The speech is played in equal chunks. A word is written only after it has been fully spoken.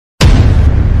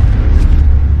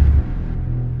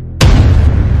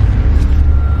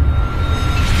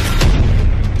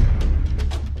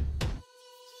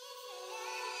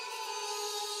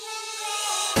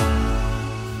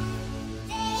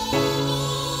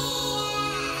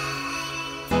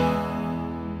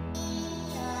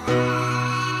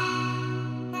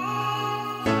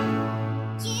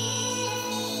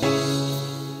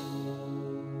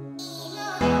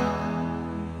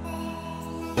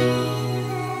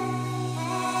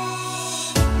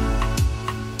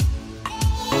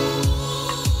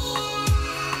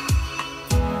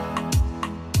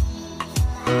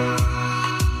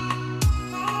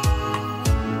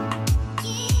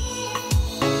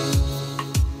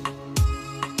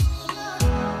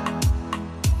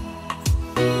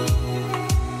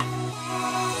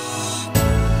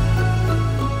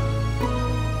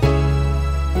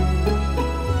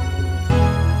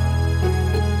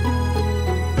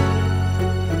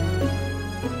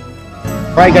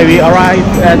Right, guys, we arrived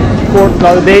at Fort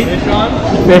Lauderdale.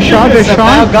 Fish on.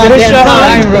 Time,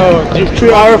 bro.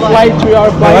 3-hour flight.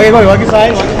 Okay, walk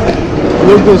inside.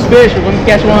 Look those fish. We're gonna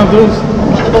catch one of those.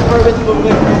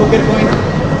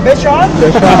 Fish on.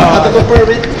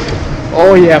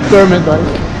 Oh yeah, permit, buddy.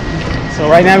 So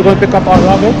right now we're gonna pick up our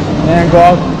luggage and go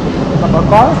out, pick up our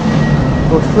car,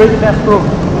 go straight to Bass Pro.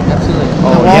 Absolutely.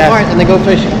 Oh, Walmart and then go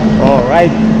fishing. All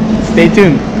right, stay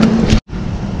tuned.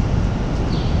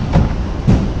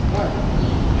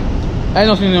 Ay,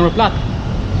 no, sin numero plat.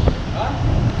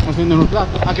 No, sin numero plat.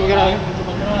 Aquí voy a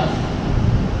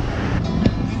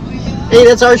Hey,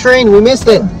 that's our train. We missed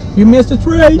it. You missed the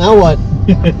train. Now what?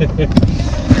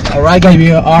 Alright guys,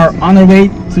 we are on our way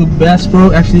to Bass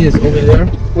Pro. Actually, it's over there.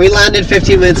 We landed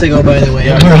 15 minutes ago, by the way.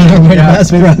 Yeah. We're on our way to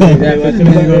Bass Pro.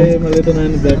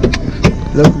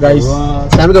 Look guys.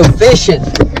 It's time to go fishing.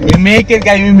 We make it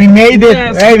guys, we made it.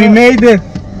 Yes, hey, we made it.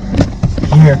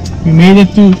 Here. We made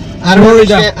it to I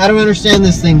don't understand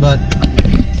this thing, but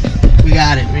we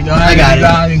got it. We got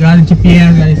it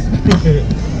GPS guys.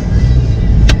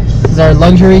 This is our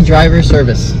luxury driver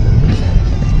service.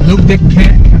 Look the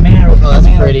Camaro. Oh, that's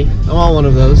pretty. I want one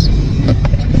of those.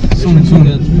 Soon. You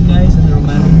guys and the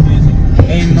romantic music.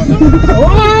 Hey,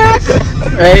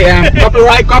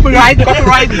 copyright.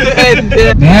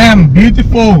 Damn,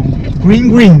 beautiful.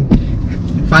 Green.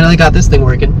 Finally got this thing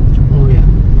working. Oh yeah.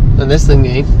 And this thing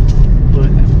ain't.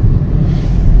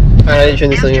 Alright, I didn't turn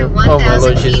this thing on. Oh my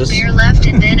Lord Jesus. Bear left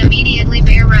and then immediately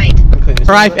bear right.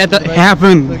 Arrive at the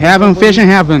Heaven Fishing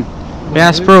Heaven.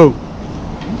 Bass Pro.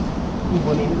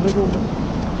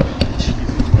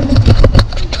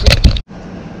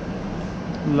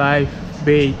 Live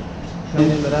bait.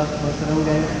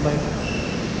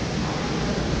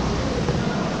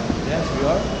 Yes, we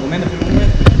are.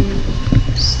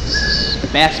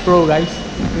 Bass Pro, guys.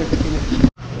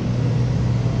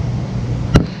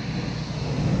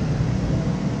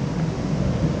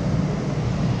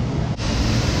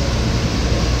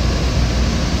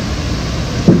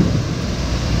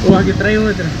 Oh, aquí trae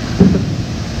otra.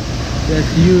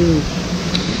 That's you.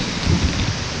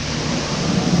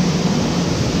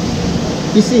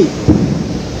 You see,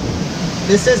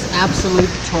 this is absolute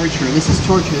torture. This is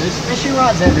torture. There's fishing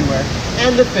rods everywhere,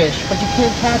 and the fish, but you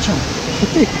can't catch them.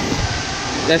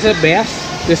 That's a bass.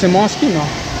 That's a muskie, no?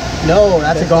 No,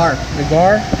 that's a gar. The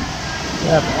gar. We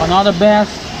have another bass,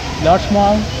 large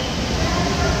small.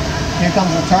 Here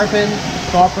comes the tarpon.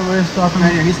 Where's tarpon?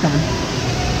 Right here, he's coming.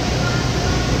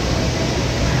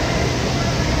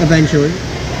 Eventually.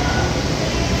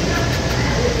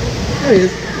 There he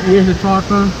is. Here's the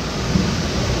tarpon.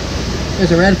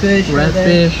 There's a redfish.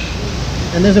 Redfish.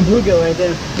 And there's a bluegill right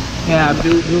there. Yeah,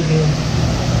 bluegill.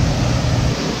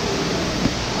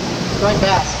 Striped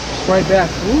bass. Striped bass.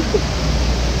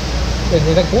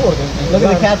 Look at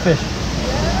the catfish.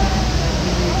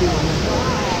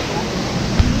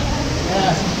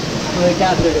 Yes, look at the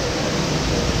catfish.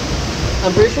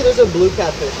 I'm pretty sure there's a blue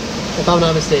catfish, if I'm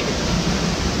not mistaken.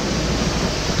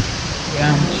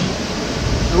 Yeah.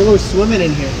 I'm gonna go swimming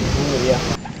in here. Oh, yeah.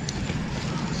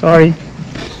 Sorry.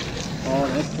 Oh,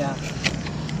 nice cat.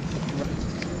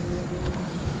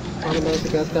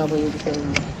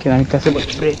 Kailangan kasi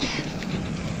mag-stretch.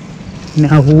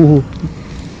 Nahuhu.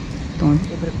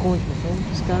 Siyempre, coach,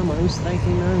 mas ka, maraming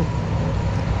striking na.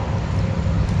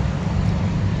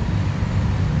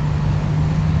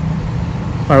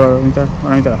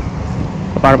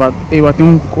 Para iwat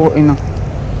yung na.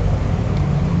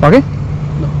 Okay?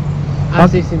 No. I'm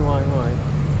 16 wide. I'm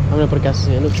gonna put a cast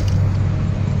in. Look.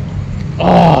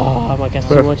 Oh, my cast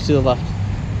too much to the left.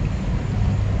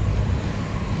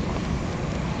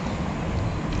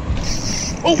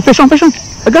 Oh, fish on! I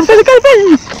got a fish!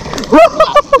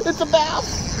 It's a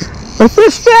bass! A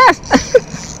fish fast!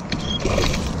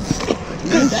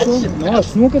 No,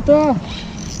 snook ito.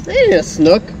 Hey, a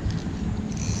snook.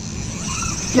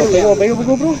 Get him down.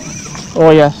 Bro. Oh,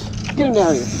 yes. Get him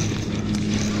down here.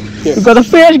 We got a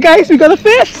fish, guys! We got a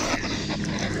fish!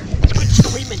 Quit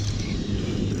screaming!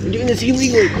 We're doing this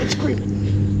illegally. Quit screaming.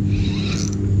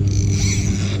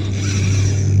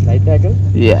 Light tackle?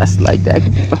 Yes, like that.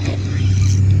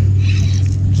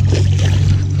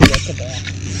 That's a bass.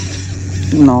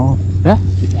 No. Yeah?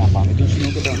 No.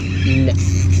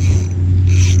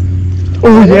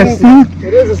 Oh, yes.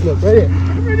 It is a snook, right here.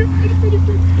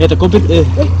 Yeah, the complet. Wait.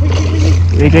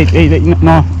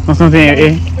 No, something.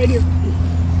 Right here.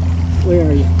 Where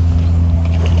are you?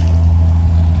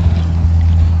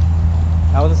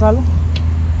 Ako sa salo?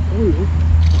 Oh, yeah.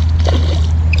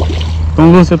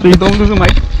 Don't lose it, please. Don't lose the mic.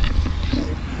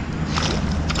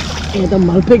 É da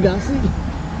mal pegar, assim.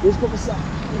 Deixa eu passar.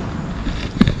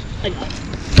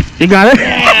 You got it?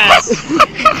 Yes!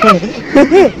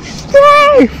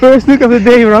 First look of the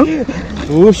day, bro.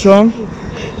 Oh, strong.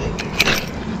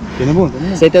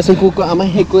 Sei até um pouco a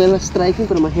mais recoela striking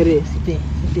para mais here.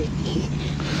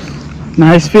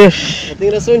 Nice fish. I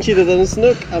think that's one cheetah doesn't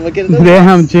snook. I'm gonna get it.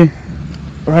 Damn, G.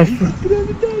 Right.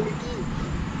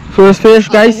 First fish,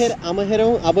 guys. I'm a hit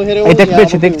on. Hey, take a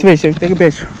picture. Take a picture. Take a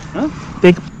picture. Huh?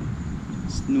 Take.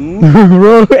 Snook.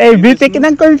 Bro, hey, be taking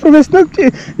that coming from a snook.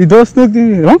 You don't snook,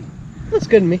 huh? That's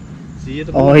good to me.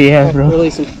 Oh yeah, bro.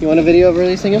 Releasing. You want a video of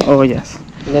releasing him? Oh yes.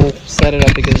 And then set it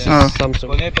up because it's just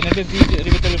Samsung.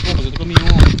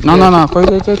 No. Go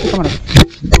camera.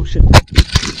 Oh shit.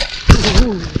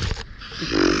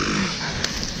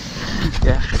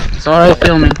 Yeah. It's alright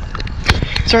filming.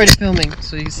 It's already filming,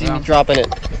 so you can see me dropping it.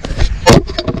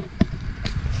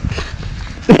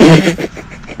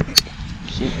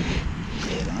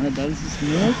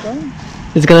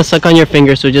 It's gonna suck on your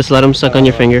finger, so just let him suck on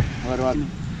your finger.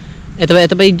 Ito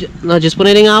ba, no, just put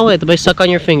it in awa. Ito ba, suck on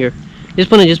your finger. Just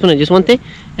put it, just one thing.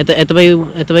 Ito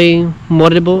ba,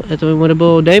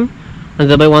 mordible dame.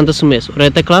 Ito ba, wanta sumis.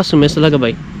 Reta class, sumis talaga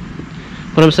ba.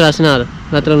 Parang sa nada.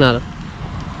 Lateral nada.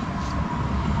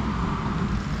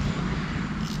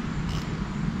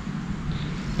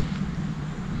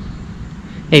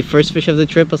 Hey, first fish of the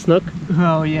trip, a snook.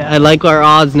 Oh yeah. I like our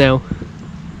odds now.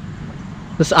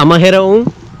 This ama heraung,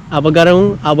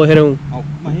 abagaraung, abaheraung.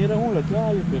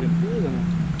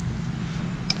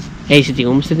 Hey, si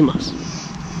tingong mas mas.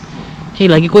 Hey,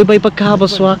 lagi ko iba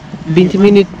ipagkabas wa 20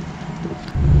 minutes.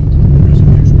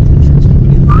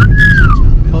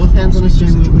 Both hands on the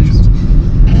steering wheel, please.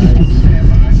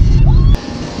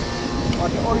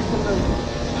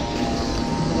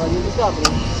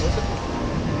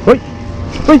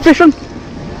 Wait, fish on.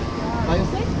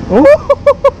 Oh.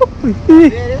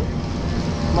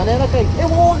 Manera kay.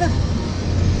 Wag.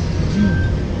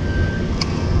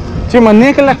 Si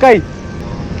mane ka lakay.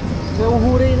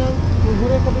 Uhuri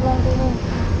ka bilang ko.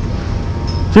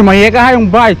 Si maye ka hayong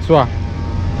bite swa.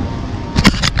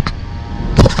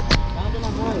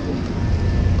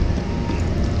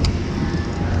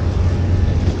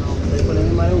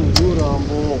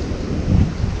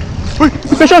 Uy,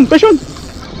 fish on.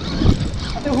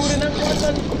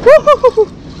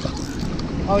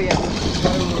 Oh yeah.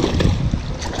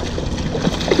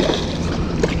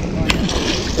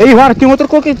 Hey, waar, tem outro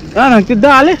coque. Ah, não, que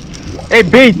dale. Hey,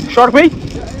 bait, short bait.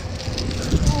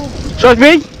 Short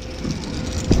bait.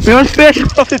 First fish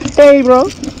of the day, bro.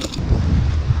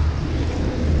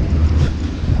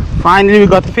 Finally, we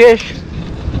got the fish.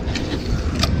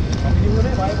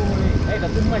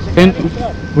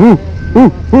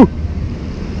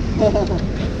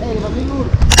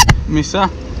 Missa.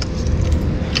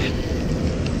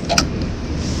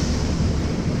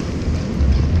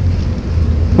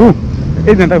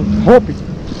 Isn't that hoppy?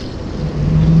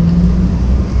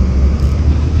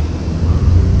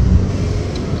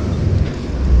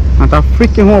 And that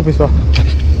freaking hoppy, so.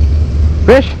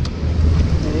 Fish?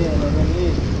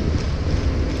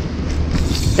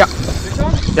 Yeah.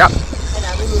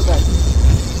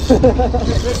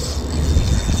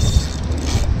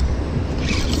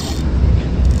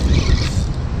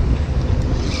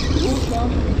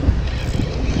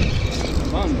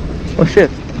 Oh shit.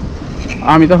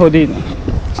 I'm the hodid.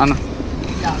 Anna.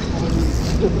 Yeah.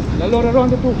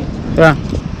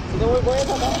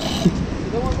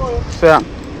 Yeah.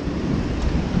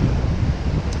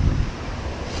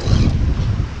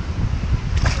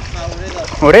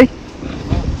 Orei?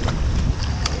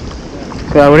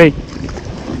 Yeah, orei.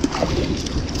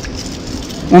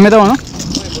 Un metal, no?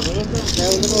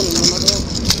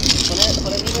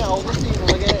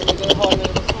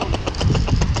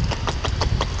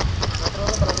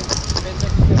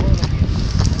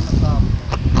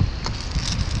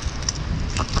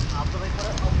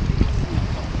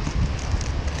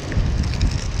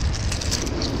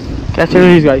 Catch and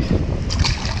release, guys.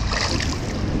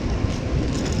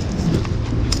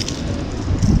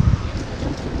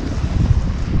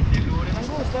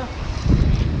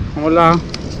 Vamos lá.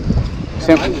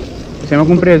 Siamo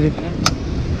compresi.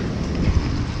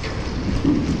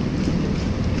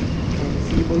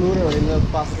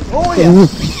 Oh yeah.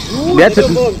 That's it.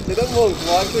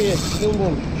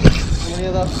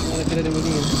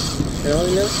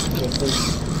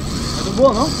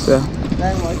 Yeah.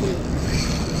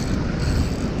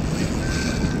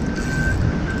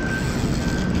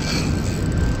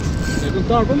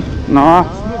 No.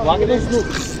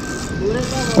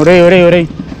 Orei.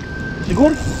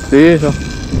 Seguro? Sí, so.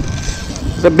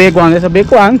 It's a big one.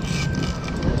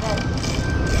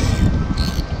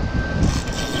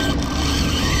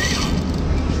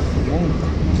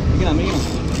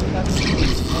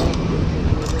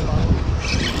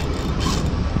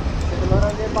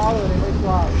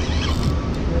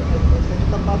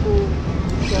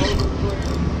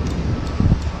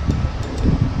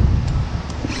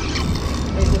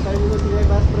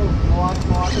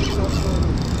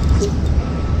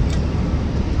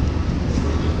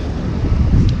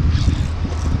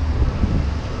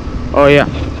 Oh yeah.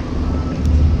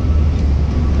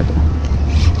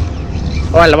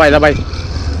 Oh, labay.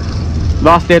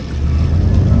 Lost it.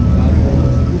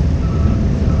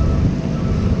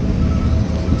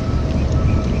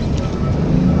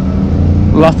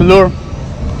 Lost the lure.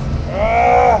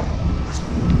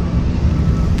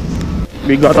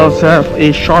 We got ourselves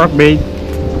a shark bait.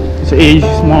 It's a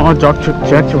small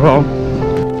jack roll.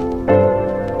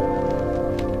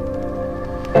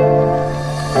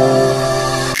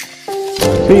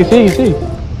 See.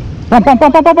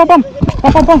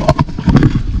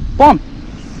 Pump.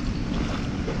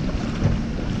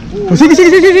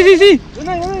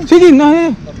 Sige,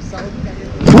 na.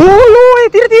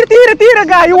 Tira,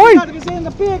 gayo, oi.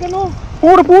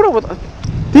 Puro.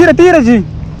 Tira, G.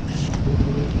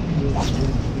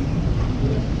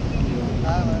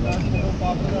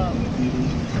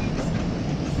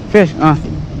 Fish,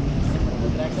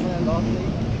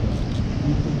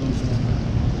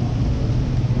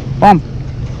 Pump.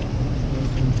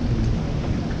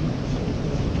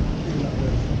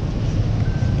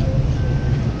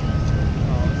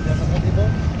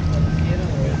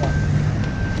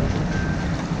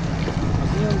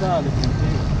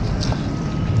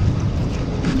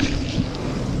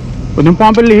 Huwag yung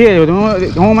pump lihi, huwag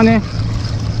yung man eh.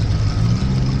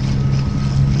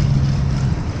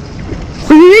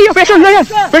 Fish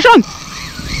on!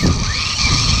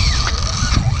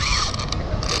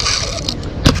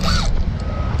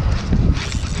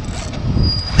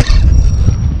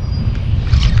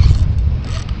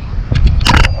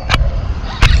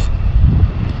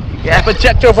 Yeah, put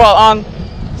check your ball on.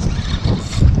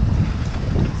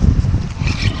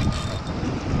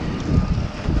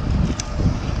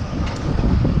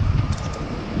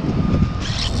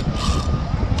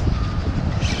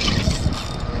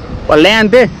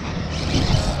 Land eh.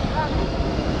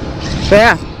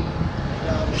 Kaya.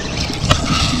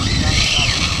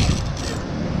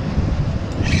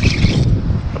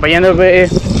 Sabayan na ba eh.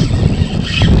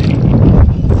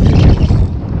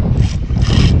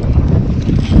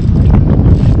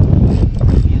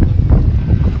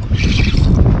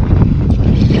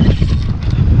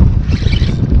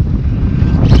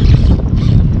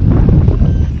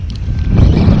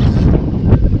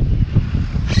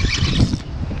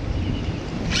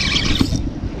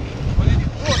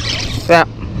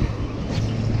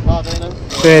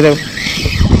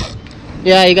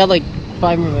 Yeah, you got like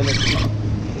 5 more minutes.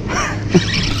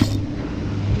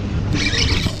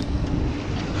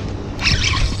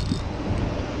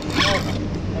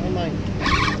 Never mind.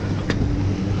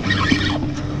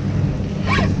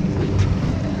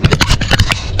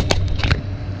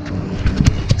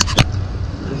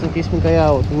 Isang kiss mo kaya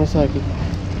ako, tumasakit.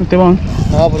 Ito ba?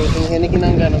 Bro, itong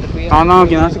hinangga ng kuya. No,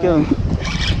 ginasik yun.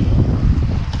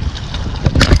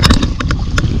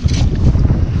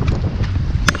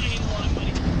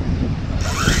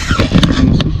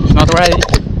 Not ready.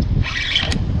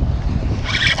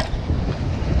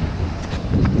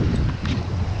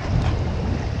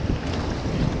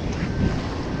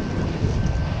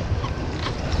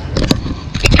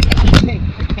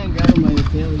 I can't grab him by the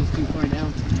tail, he's too far down.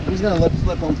 I'm just gonna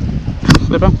slip him.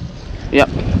 Slip him? Yep.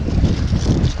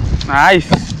 Nice.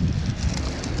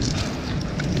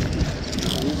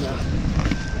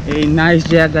 A nice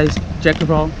jack, guys. Check the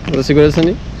ball. What's the good,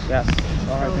 Sandy? Yes.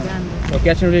 Alright. So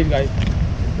catch and reel, guys.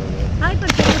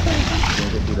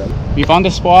 We found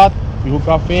the spot. We hooked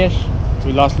up fish.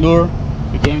 We lost lure.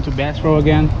 We came to Bass Pro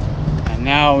again. And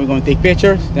now we're going to take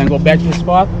pictures. Then go back to the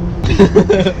spot.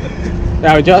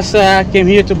 Now we just came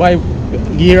here to buy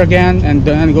gear again and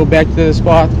then go back to the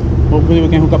spot. Hopefully we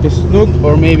can hook up the snook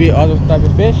or maybe other type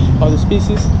of fish, other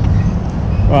species.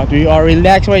 But we are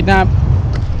relaxed right now.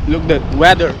 Look at the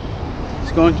weather.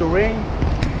 It's going to rain.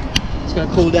 It's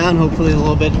gonna cool down hopefully a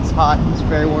little bit. It's hot, it's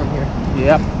very warm here.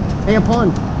 Yep. Hey, a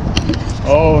pond.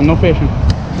 Oh, no fishing.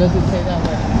 Doesn't say that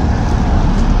way.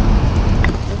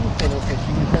 Doesn't say no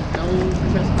fishing. It says no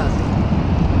trespassing.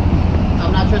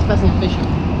 I'm not trespassing, fishing.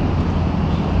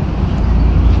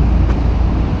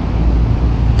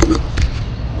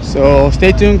 So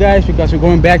stay tuned, guys, because we're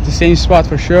going back to the same spot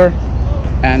for sure.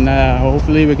 And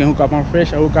hopefully we can hook up more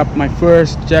fish. I hook up my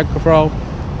first jack pro.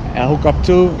 I hook up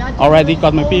 2. Already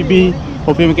caught my PB.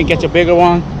 Hopefully we can catch a bigger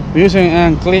one. We're using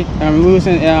we're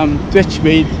using twitch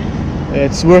bait.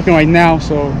 It's working right now,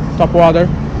 so top water.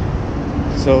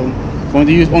 So going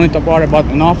to use only top water, but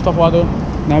enough top water.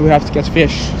 Now we have to catch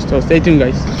fish. So stay tuned,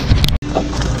 guys.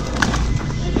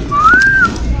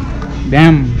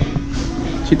 Damn.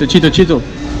 Chito.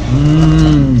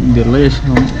 Delicious.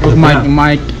 Look,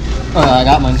 Mike. I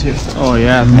got mine too. Oh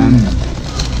yeah, man.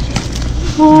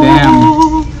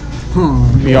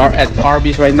 Damn. We are at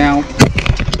Arby's right now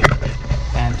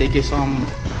and taking some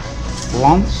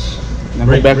lunch. Then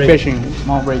go back fishing.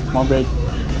 Small break.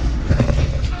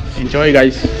 Enjoy,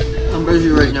 guys. I'm busy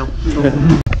right now.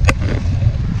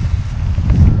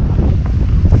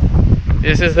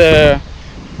 This is the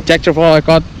jack truffle I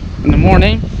caught in the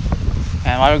morning,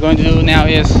 and what we're going to do now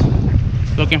is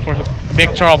looking for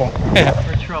big trouble.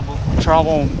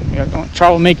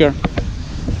 Troublemaker.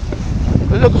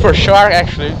 We're looking for a shark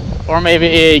actually, or maybe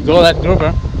a golden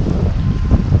grouper.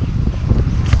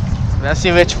 Let's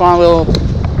see which one will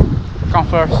come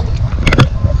first.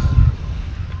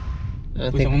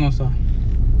 I think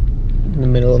in the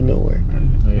middle of nowhere.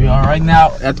 We are right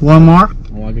now at Walmart.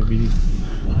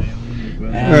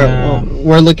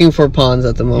 We're looking for ponds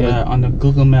at the moment. Yeah, on the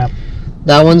Google map.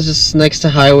 That one's just next to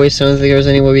highway, so I don't think there's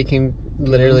any way we can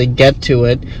literally get to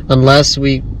it unless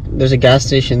there's a gas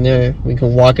station there. We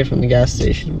can walk it from the gas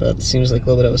station, but that seems like a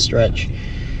little bit of a stretch.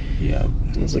 Yeah.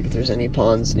 Let's look if there's any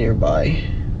ponds nearby.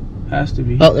 Has to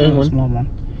be. Oh, there's one. Small one.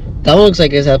 That one looks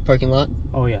like it's at parking lot.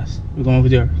 Oh yes. We're going over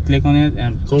there. Click on it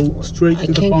and go straight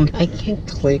to the pond. I can't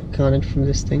click on it from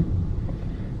this thing.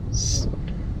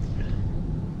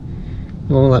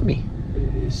 It won't let me.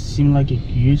 It seemed like a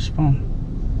huge pond.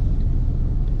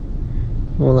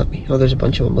 It won't let me. Oh, there's a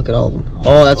bunch of them. Look at all of them.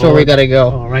 Oh, that's where we gotta go.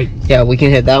 All right. Yeah, we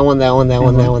can hit that one, that one, that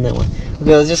one, that one, that one.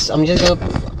 Okay,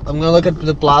 I'm gonna look at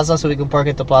the plaza so we can park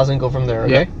at the plaza and go from there.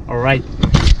 Okay. Yeah. All right.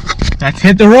 Let's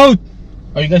hit the road.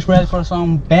 Are you guys ready for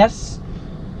some bass?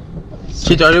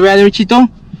 Chito, are you ready, Chito?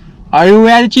 Are you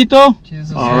ready, Chito?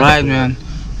 Jesus. All right, man.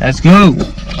 Let's go.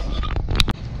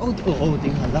 Oh,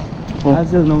 tinghala. Oh.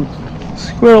 That's the note.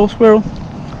 Squirrel.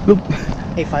 Look.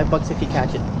 Hey, $5 if you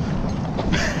catch it.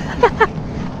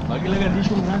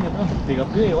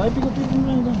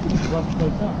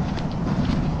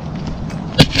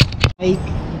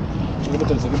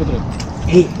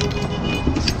 Hey.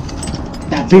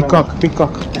 Peacock.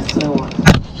 That's what I want.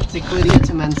 Cichlidia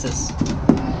temensis.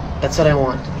 That's what I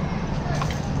want.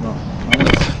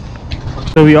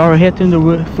 So we are hitting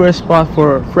the first spot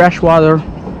for fresh water.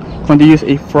 Going to use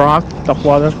a frog, top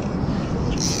water.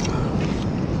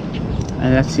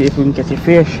 And let's see if we can catch a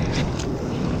fish.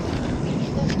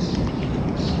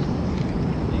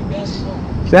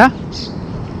 Yeah?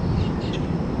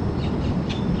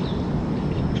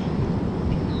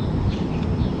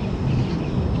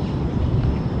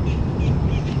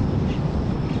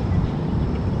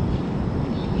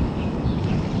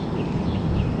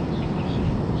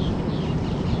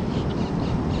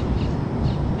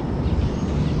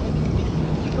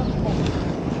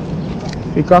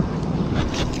 Peacock.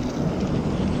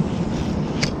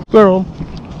 Squirrel.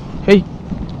 Hey.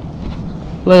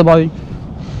 Little buddy.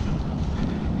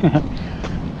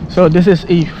 So this is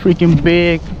a freaking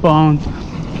big pond.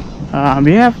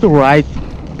 We have the right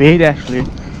bait actually.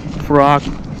 Frog,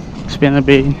 spinner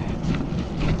bait.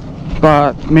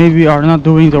 But maybe we are not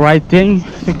doing the right thing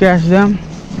to catch them.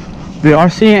 We are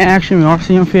seeing action, we are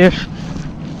seeing fish.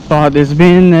 But it's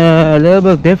been a little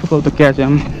bit difficult to catch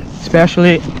them.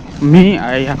 Especially me,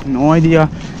 I have no idea,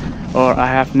 or I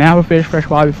have never fished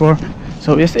freshwater before,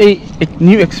 so it's a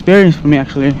new experience for me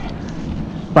actually.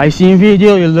 By seeing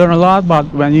video you learn a lot, but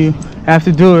when you have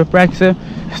to do it, practice it,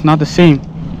 it's not the same.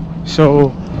 So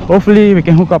hopefully we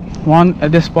can hook up one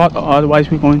at this spot, or otherwise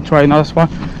we're going to try another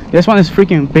spot. This one is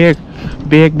freaking big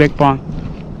pond,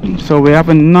 so we have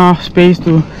enough space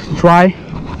to try.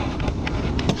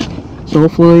 So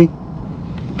hopefully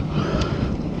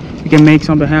we can make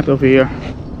something happen over here.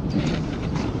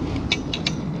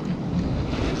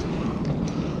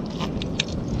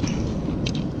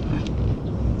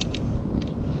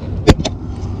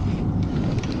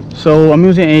 So I'm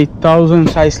using a 1000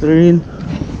 size reel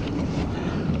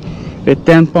with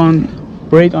 10-pound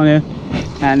braid on it,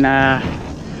 and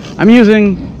I'm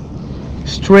using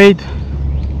straight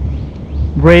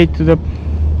braid to the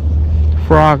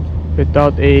frog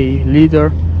without a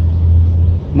leader,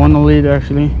 mono leader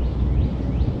actually.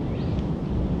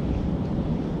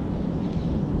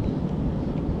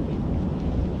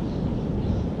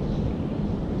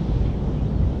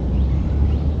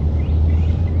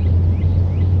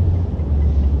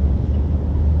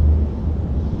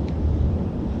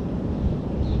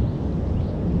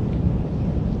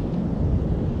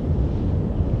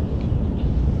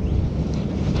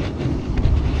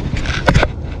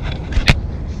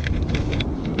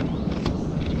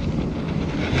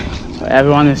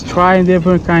 Everyone is trying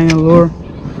different kind of lure.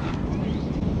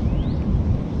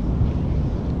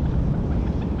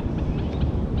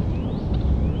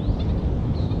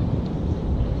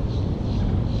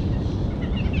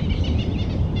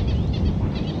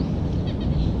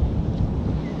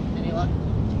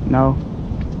 No.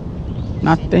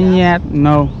 Nothing yet.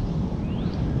 No.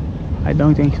 I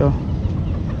don't think so.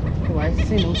 Why does it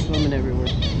say no swimming everywhere?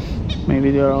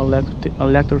 Maybe there are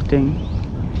electro thing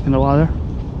in the water.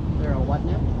 There are what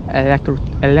now?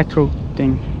 Electro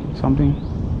thing, something.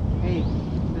 Hey,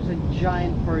 there's a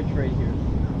giant perch right here.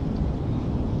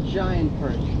 Giant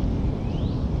perch.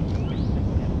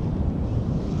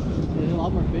 There's a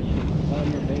lot more fish here. A lot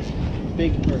more bait.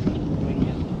 Big perch.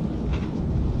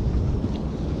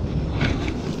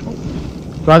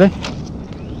 Got it?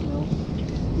 No.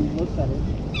 He looks at it.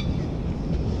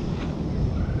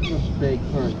 This big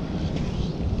perch.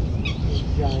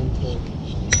 Giant perch.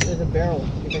 There's a barrel.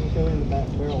 If I can show you in the back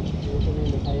barrel. There's something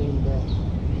in the hiding in the barrel.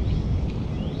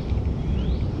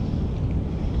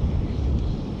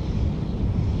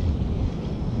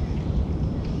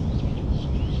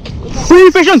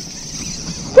 Free fishing!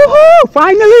 Woohoo!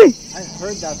 Finally! I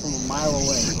heard that from a mile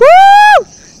away. Woo!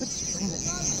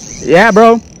 Yeah,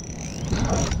 bro.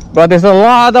 But there's a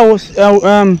lot of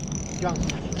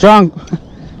junk.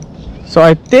 So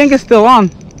I think it's still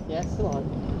on. Yeah, it's still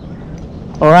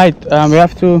on. All right, we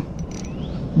have to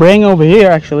bring over here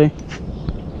actually.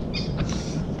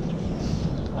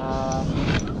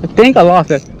 I think I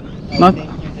lost it. I think you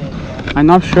did, yeah. I'm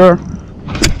not sure.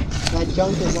 That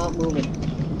junk is not moving.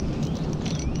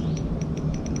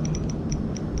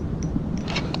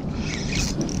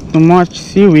 Too much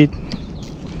seaweed.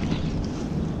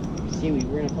 Seaweed,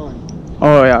 we're in a pond.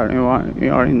 Oh yeah, we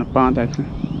are in the pond actually.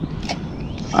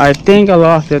 I think I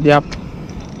lost it. Yep.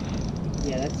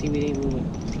 Yeah, that seaweed ain't moving.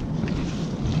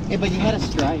 Hey, but you had a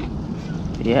strike.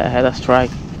 Yeah, I had a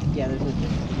strike. Yeah, there's a...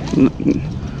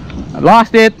 I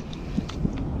lost it.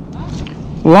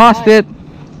 Lost it.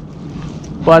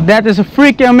 But that is a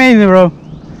freaking amazing, bro.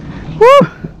 Woo!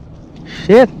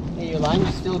 Shit. Hey, your line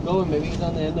is still going. Maybe he's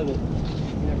on the end of it.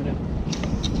 You never know.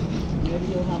 Maybe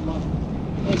you'll have luck.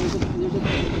 Hey, there's a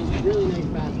really nice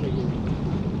bass right here.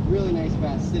 Really nice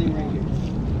bass sitting right here.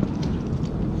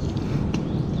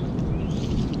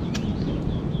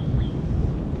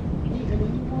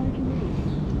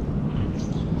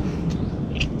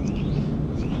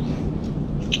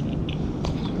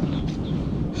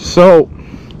 So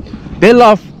they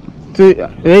love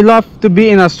to be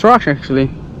in a structure actually.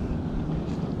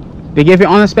 They give you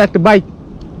unexpected bite.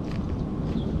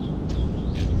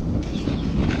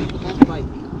 That's bite.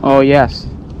 Oh yes.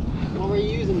 What were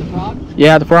you using, the frog?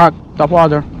 Yeah, the frog, top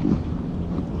water.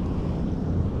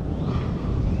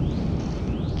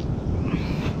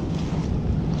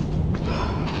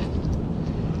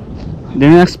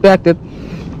 Didn't expect it.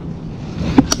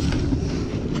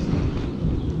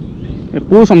 It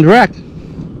pulls some direct.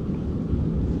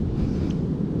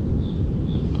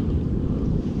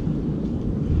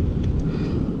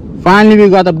 Finally we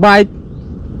got a bite.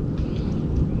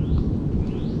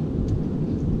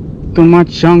 Too much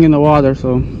junk in the water,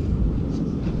 so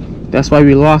that's why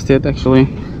we lost it actually.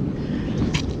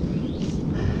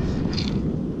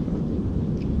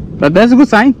 But that's a good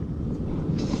sign.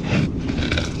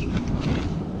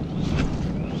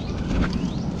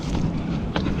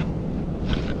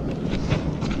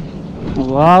 A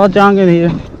lot of junk in here.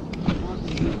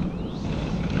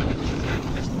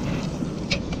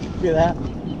 Look at that.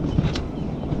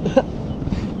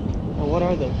 Oh, what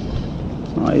are those?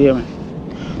 No idea, man.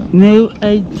 No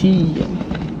idea.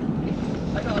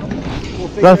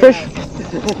 Got a fish?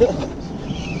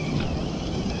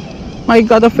 I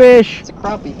got a fish. It's a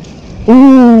crappie.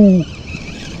 Ooh.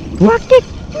 Look it.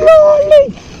 Lovely.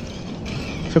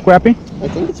 It's a crappie? I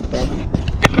think it's a crappie.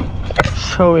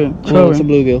 Show it. No, it's a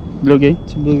bluegill. Bluegill?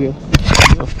 It's a bluegill.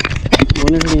 I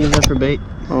wonder if we can use that for bait.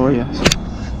 Oh yes.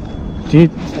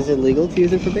 Dude. Is it legal to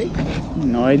use it for bait?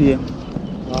 No idea.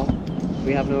 Well,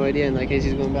 we have no idea. In that case,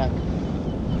 he's going back.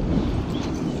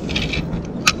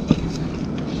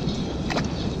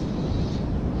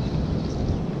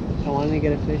 I wanted to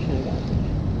get a fish and I got a fish.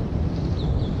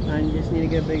 I just need to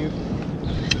get a bigger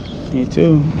fish. Me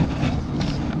too.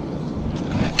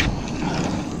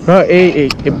 Bro,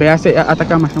 biasa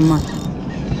ataka masama.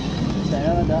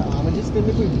 Saya ada, I'm just gonna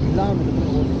be bilang with the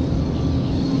order.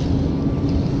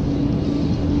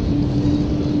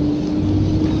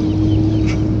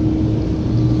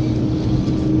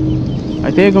 I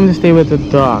think I'm going to stay with the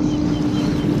dog.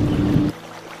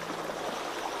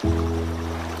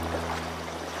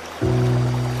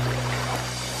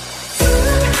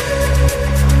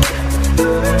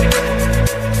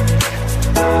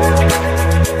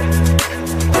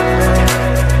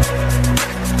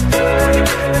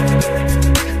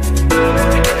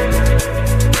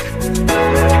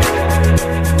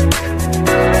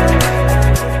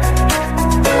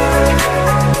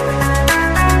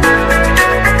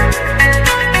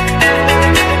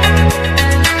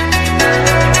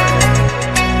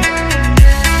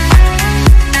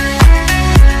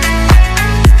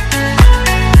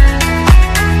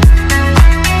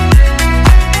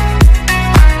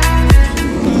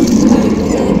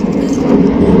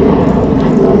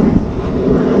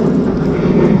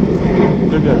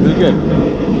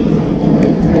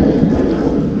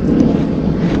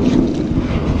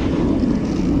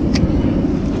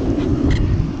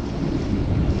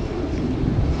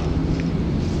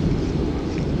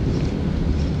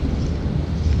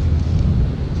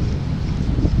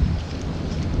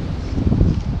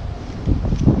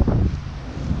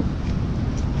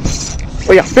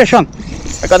 Oh yeah, fish on.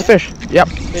 I got the fish. Yep.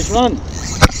 Fish on.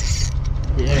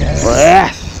 Yes.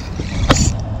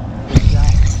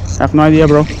 I have no idea,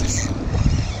 bro.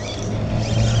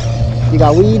 You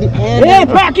got weed and Hey,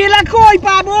 paki la koi,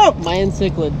 Pablo. Mayan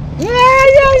cichlid.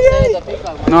 Yeah.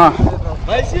 No. I'm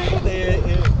excited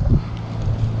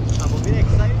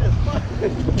as fuck.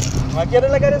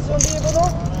 ¿Quieres la canción de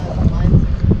no?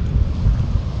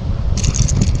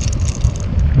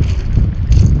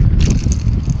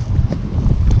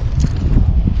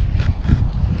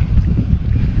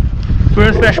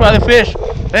 First freshwater fish.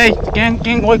 Hey,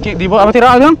 wait, di ba apa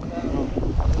tirar lang?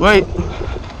 Wait.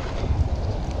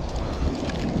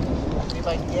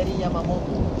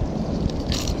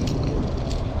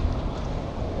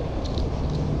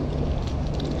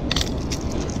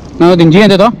 No, tinggi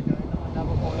ito to.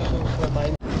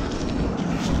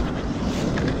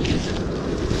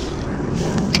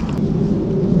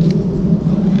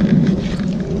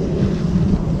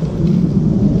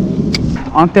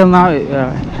 Until now, it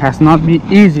has not been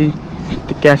easy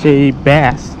to catch a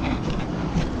bass.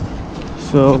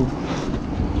 So,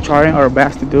 trying our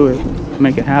best to do it,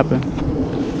 make it happen.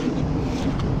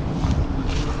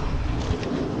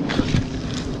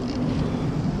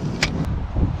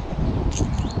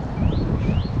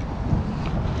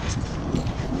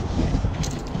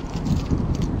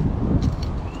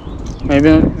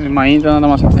 Maybe my internet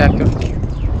was active.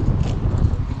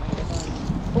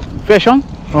 Fish on?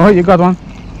 Oh, you got one.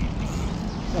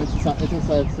 It's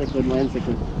a cichlid, Mayan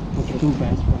cichlid. Two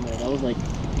bass from there. That was like.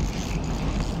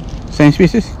 Same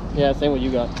species? Yeah, same what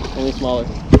you got, only smaller.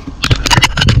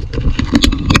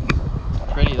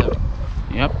 Pretty though.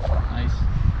 Yep. Nice.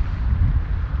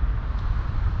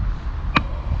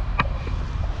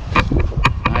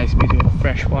 Nice piece of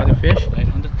freshwater fish. Right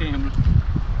on the table.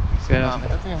 Nice.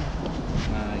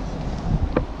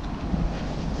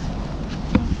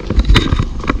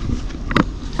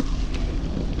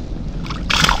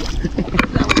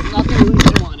 That was not the release I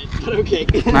wanted, but okay.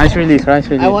 Nice release, nice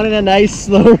release. I wanted a nice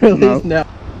slow release now.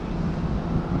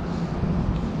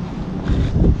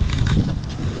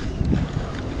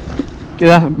 Okay,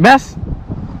 that's best.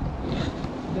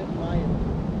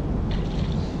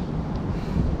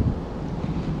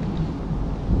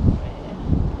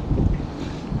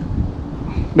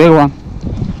 Big one.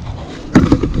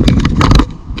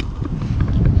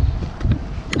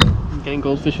 Getting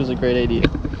goldfish was a great idea.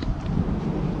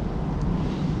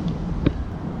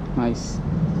 Nice.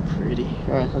 Pretty.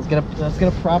 Alright, let's get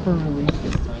a proper release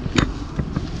this time.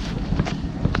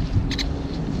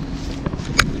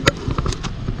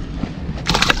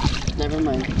 Never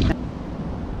mind.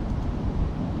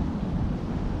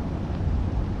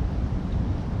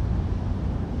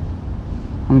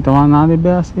 I'm the one now the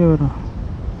best here.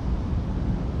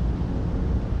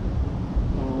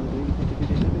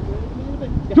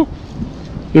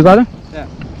 You got it? Yeah.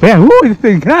 Yeah, ooh,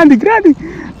 it's grande, grande.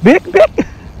 Big.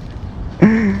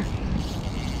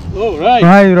 Oh, right.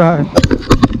 Right.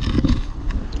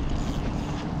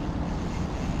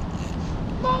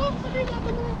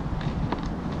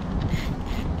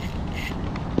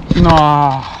 No.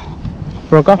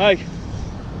 Broke up? Hi.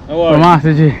 How are you? Tomás,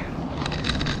 G.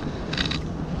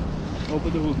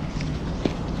 Open the hook.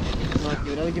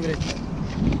 I'll give it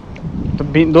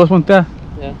a... Dos puntas.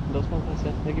 Yeah, those ones,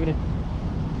 yeah. I'll give it a...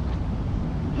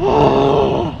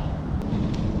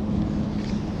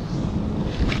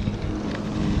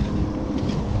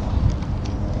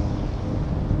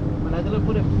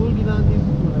 Put it full down this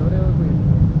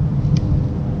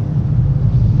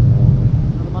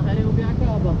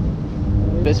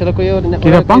Besok ko yun.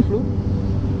 Kira pang?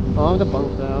 Oo, ito pang.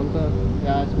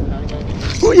 Yeah, it's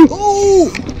Uy!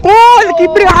 Oh, laki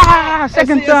pre! Ah,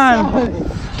 second time!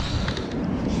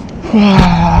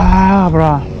 Wow,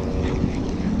 bro.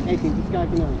 Hey, tingin ka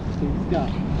na. Tingin ka.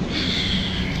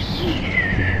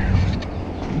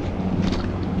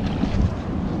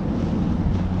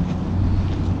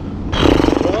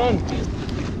 Ron,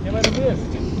 give me this.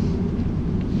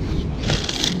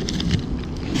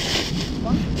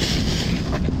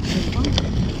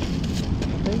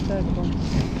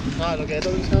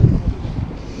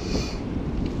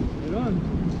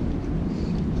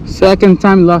 Second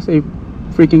time lost a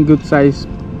freaking good size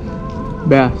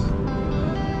bass.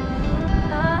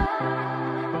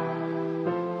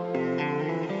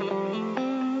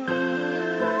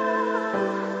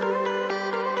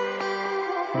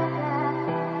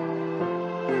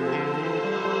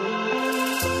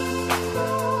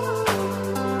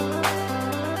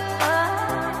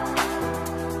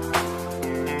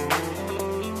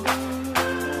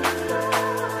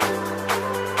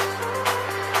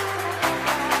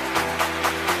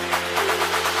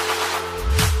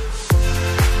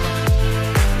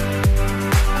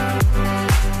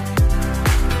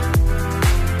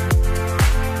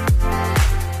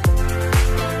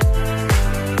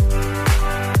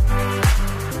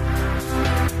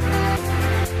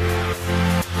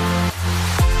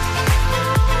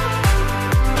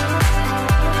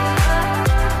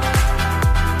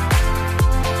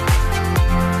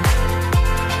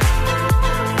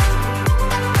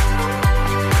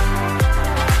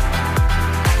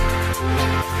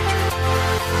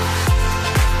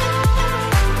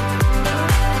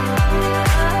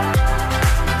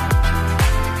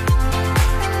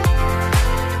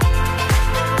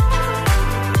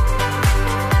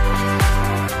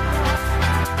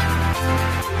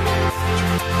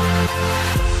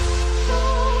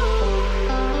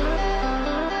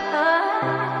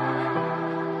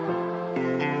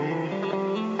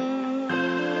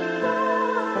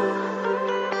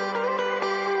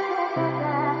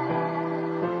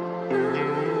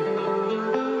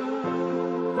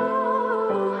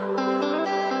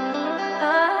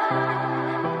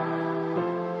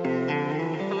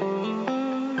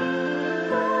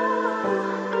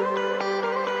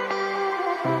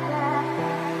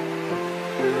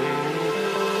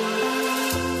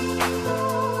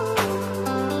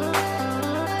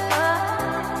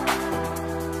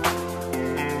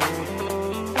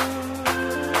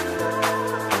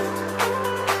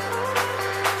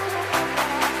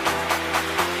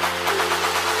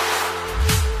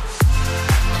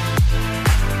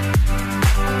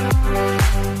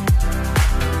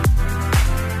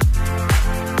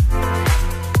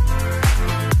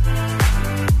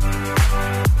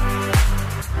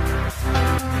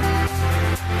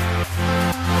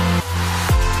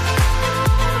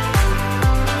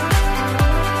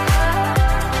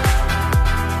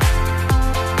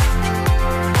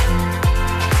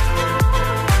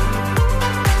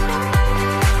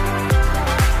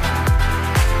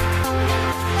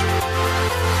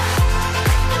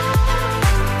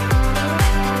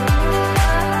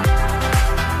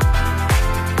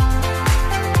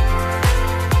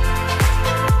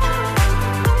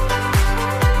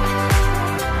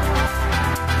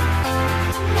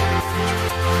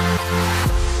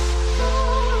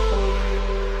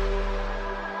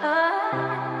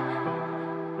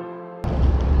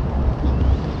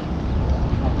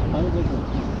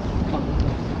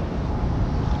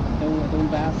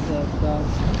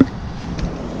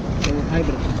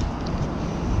 Hybrid.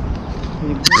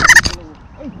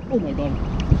 Oh my god.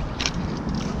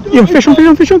 Yeah, fish on.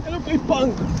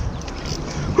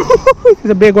 It's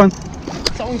a big one.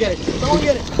 Someone get it. Someone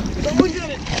get it. Someone get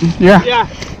it. Yeah. Yeah.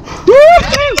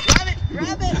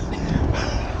 Grab it.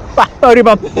 Sorry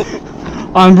about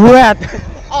on bread.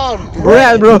 Oh,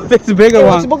 Bread, bro. That's a bigger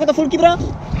one. Book the full kibra.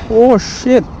 Oh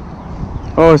shit.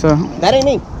 Oh, it's a That ain't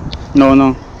me.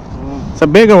 no. It's a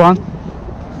bigger one.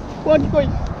 What?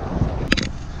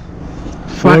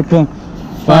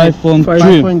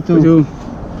 5.2.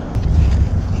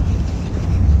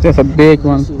 That's a big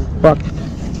one. Fuck.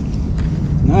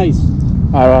 Nice.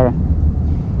 Alright.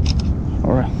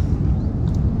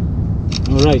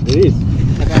 Alright, it is.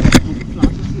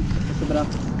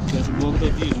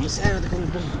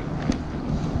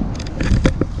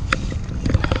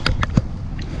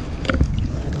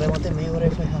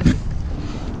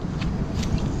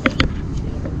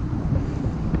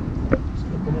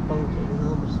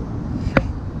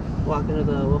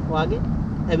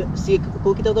 Se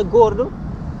kita tá gordo,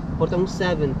 porta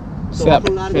 7. So It's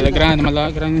grande,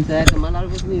 grande. Certo, mas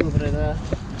largo comigo para.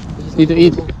 Need to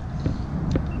eat.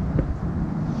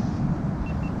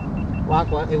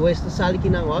 Eu vou sali aqui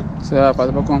na wak. So,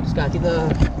 para bacon.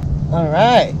 All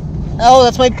right. Oh,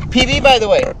 that's my PB, by the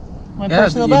way. My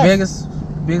personal best.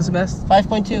 Biggest best.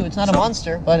 5.2. It's not a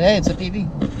monster, but hey, it's a PB.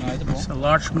 It's a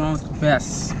large amount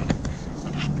best.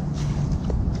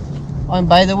 Oh, and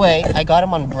by the way, I got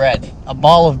him on bread. A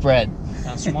ball of bread.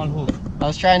 A small hook. I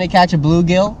was trying to catch a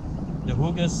bluegill. The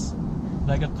hook is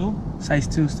like a 2. Size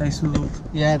 2 hook.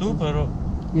 Yeah. 2 pero.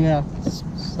 Yeah.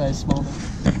 Size small.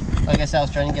 Like I said, I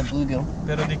was trying to get bluegill.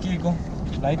 Pero de kiko.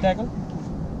 Light tackle?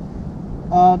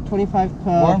 25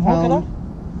 Worm hook pound.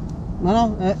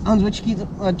 No, on which key?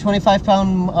 25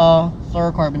 pound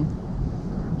fluorocarbon.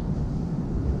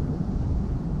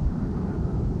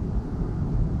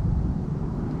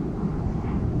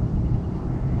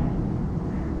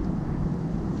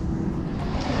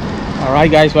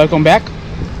 Alright guys, welcome back.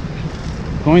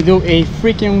 Going to do a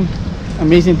freaking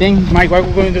amazing thing. Mike, what are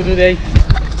we going to do today?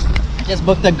 Just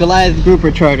booked a Goliath grouper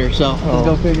charter, so let's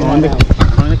go figure that out.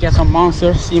 I'm going to get some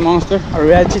monster, sea monster. Are you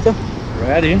ready, Chito?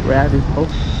 Ready? Ready. Oh.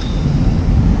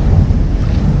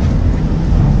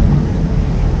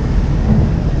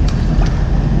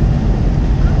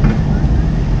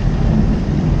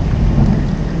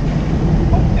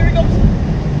 There he goes.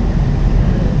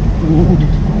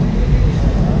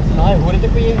 Hi, what did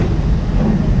it for you?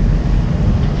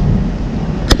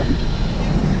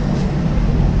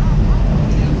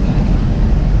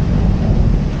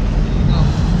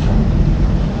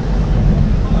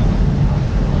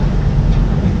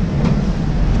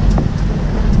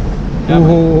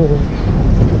 Oh.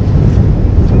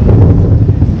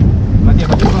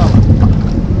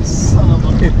 Son of a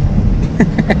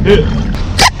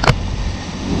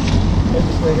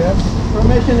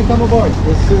permission to come aboard.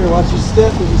 Yes, sir. Watch your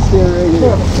step as you steer right here.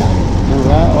 All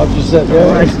right. Watch your step.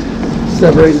 All right.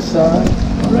 Separate aside.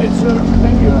 All right, sir.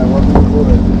 Thank you. All right. Welcome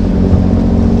aboard.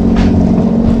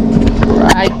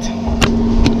 Right.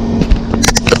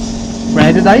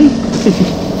 Ready to die?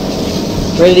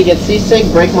 Ready to get seasick,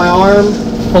 break my arm,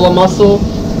 pull a muscle,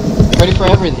 ready for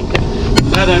everything.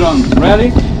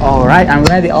 Ready? Alright, I'm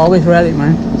ready. Always ready,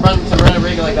 man. Run a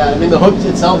rig like that. I mean, the hook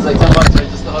itself is like $10, right?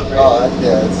 Just the hook, right? Oh,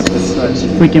 yeah. It's nice.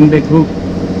 Freaking big hook.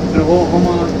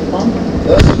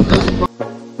 Yes.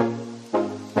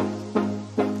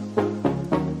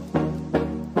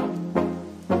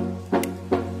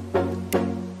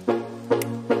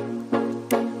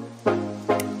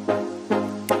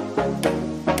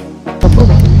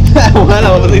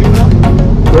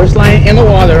 First line in the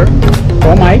water.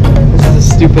 Oh Mike. This is a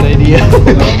stupid idea.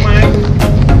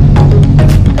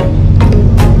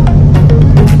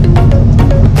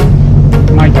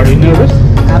 Mike, are you nervous?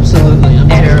 Absolutely, I'm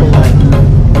terrified.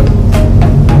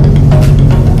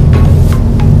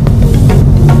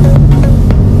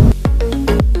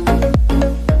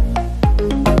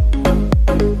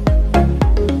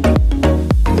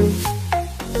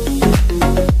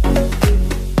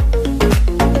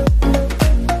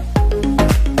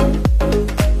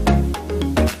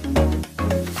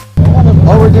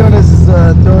 All we're doing is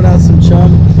throwing out some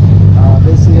chum.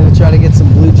 Basically gonna try to get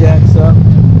some blue jacks up,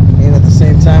 and at the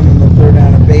same time I'm gonna throw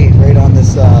down a bait right on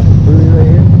this buoy right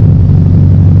here.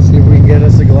 See if we can get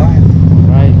us a Goliath.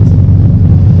 Right.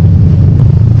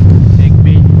 Take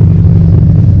bait.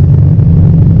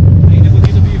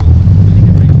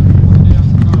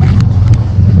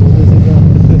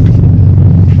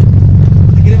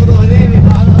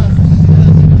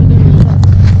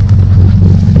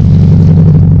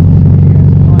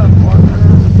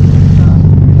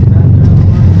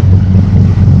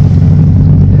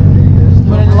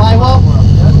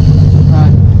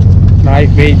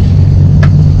 Live bait.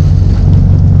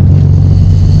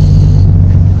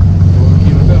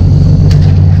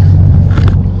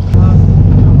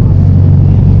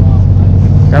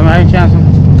 Kan maar een chance.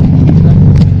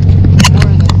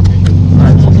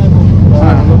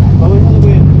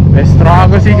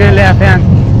 Estrago sih ke left hand.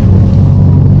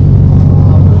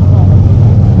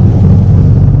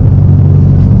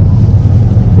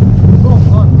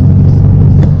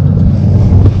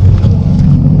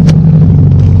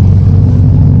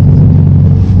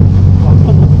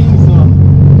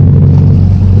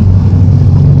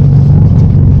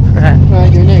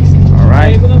 Alright, you're next.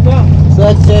 Alright. So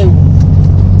that's it.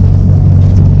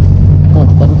 Oh,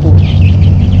 tago po.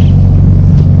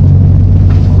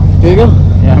 Here you go.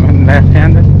 Yeah, I'm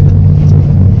left-handed.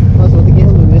 Mas matigyan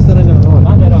mo, may sara na ako.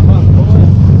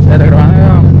 Ada grabando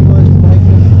ya.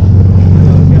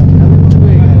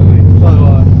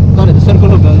 Kau itu circle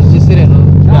lo, just sit no.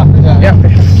 Yeah.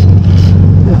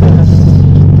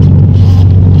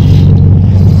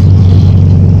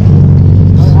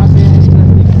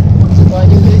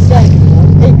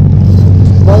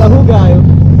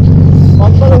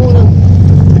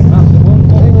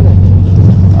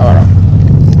 Ahora.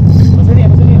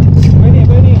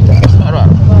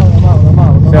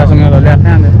 Se va subiendo los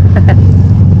left-handed.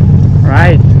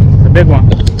 Right, the big one.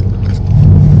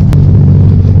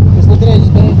 Just look at it,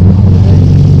 just look at it.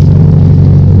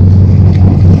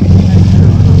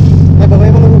 Hey,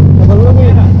 babae mo mo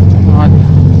yun. Not.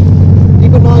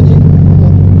 Ikot mo, G.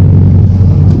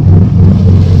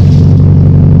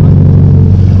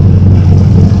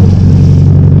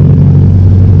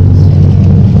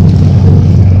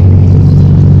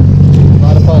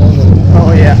 Lot of fun, isn't it?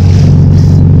 Oh yeah.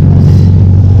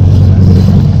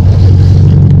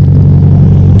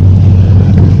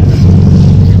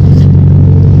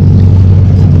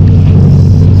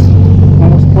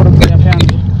 Vamos por el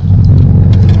left-handed.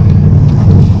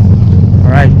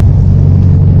 Alright.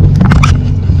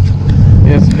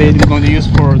 This bait we're going to use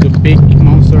for the big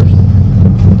monsters.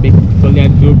 Big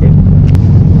Goliath grouper.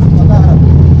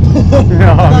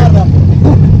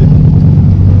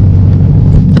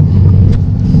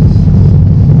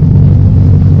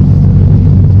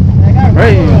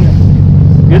 Right.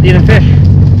 Good eating fish.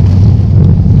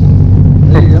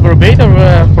 For bait or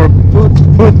for food?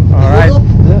 Food. Alright.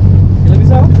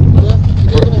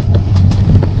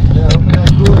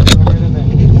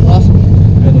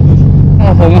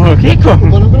 Oh, como Kiko.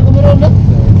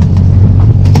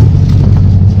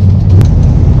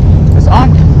 It's on.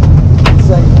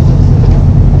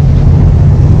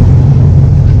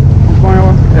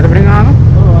 Ele brincando.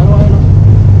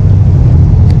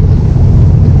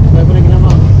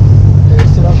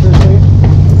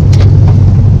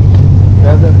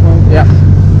 Yeah.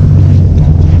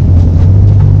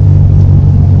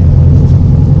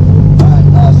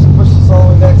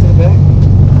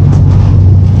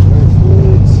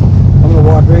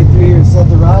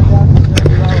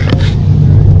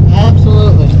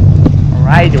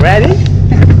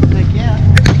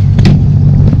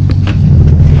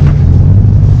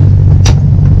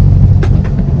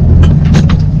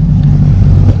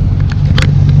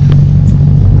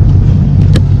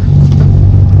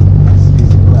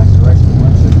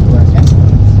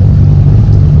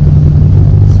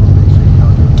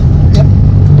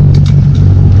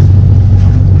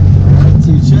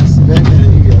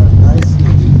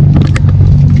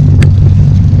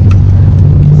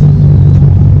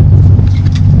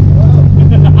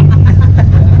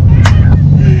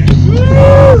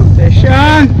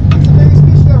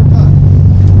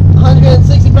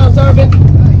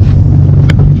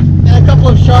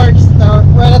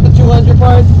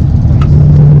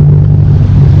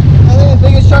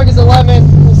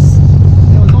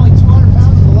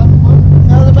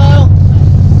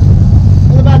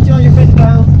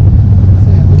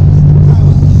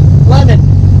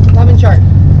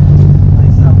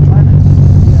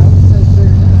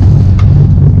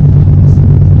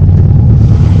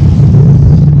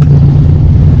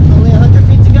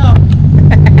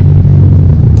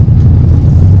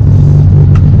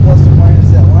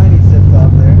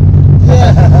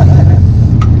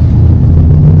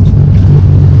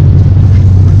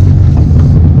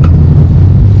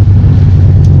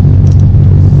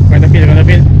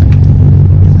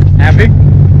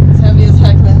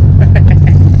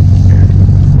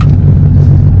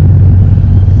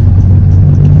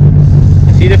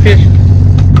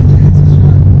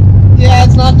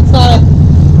 That's not a...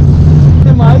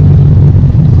 Hey, Mike.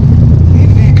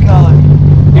 Deep color.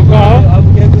 Deep color? Aku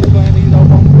kaya ko ba yung ilaw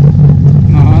mo?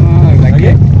 No,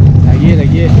 lagi.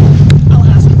 I'll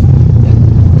ask him.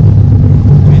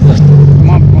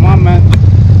 Come on, man.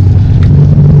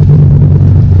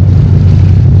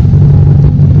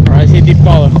 Alright, see deep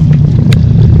color.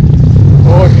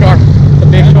 Oh, shark. It's a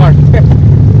big shark.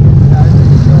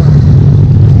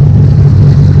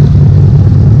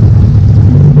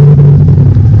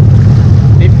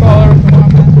 Deep color, come on,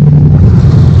 man.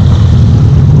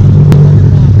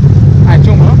 Alright,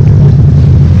 zoom, huh?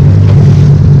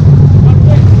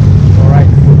 Alright.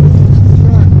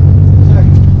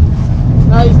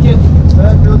 Nice kid.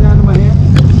 That drill down to my hand.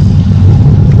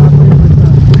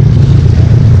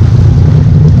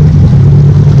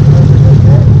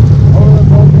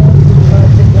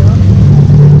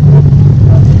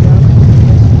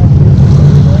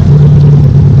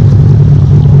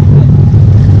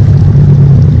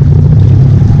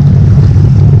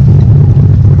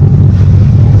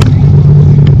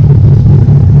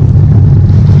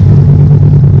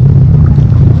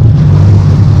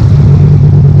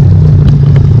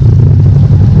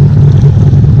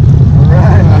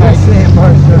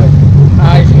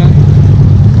 Nice, man.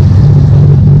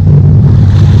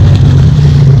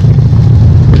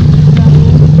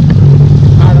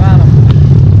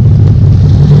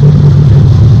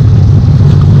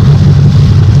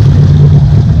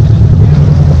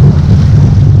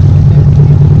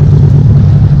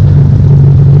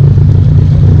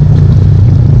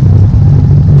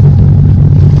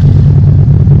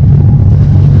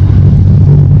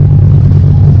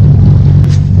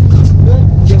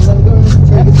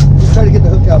 Try to get the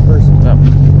hook out first.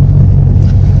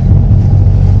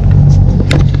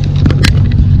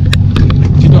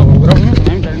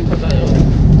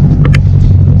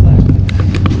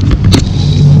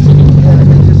 Yeah,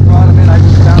 they just brought him in. I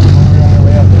just found him on the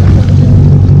way up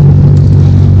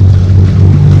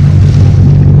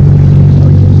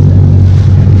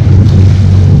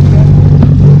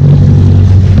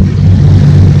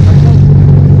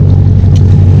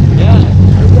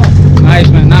Nice,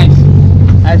 man, nice.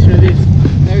 Nice release.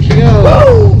 There she goes.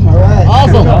 Boom! All right.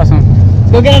 Awesome. Awesome.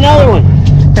 Let's go get another one.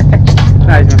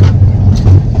 Nice, man.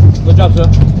 Good job, sir.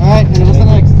 Alright, and what's the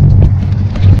next?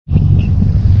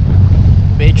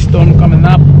 Big storm coming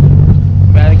up.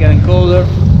 Weather getting colder.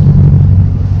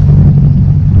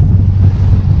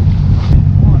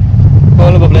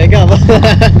 Håller på att bli gammal.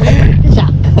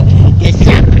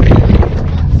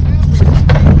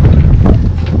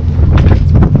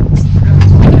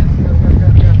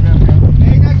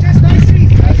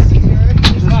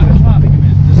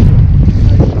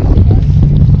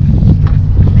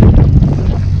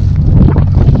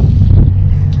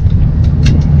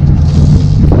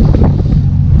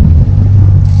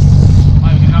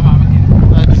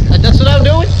 That's what I'm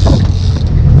doing.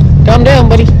 Calm down,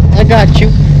 buddy. I got you.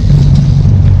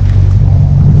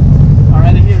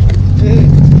 Already here.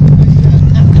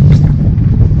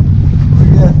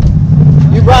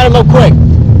 You brought him up quick.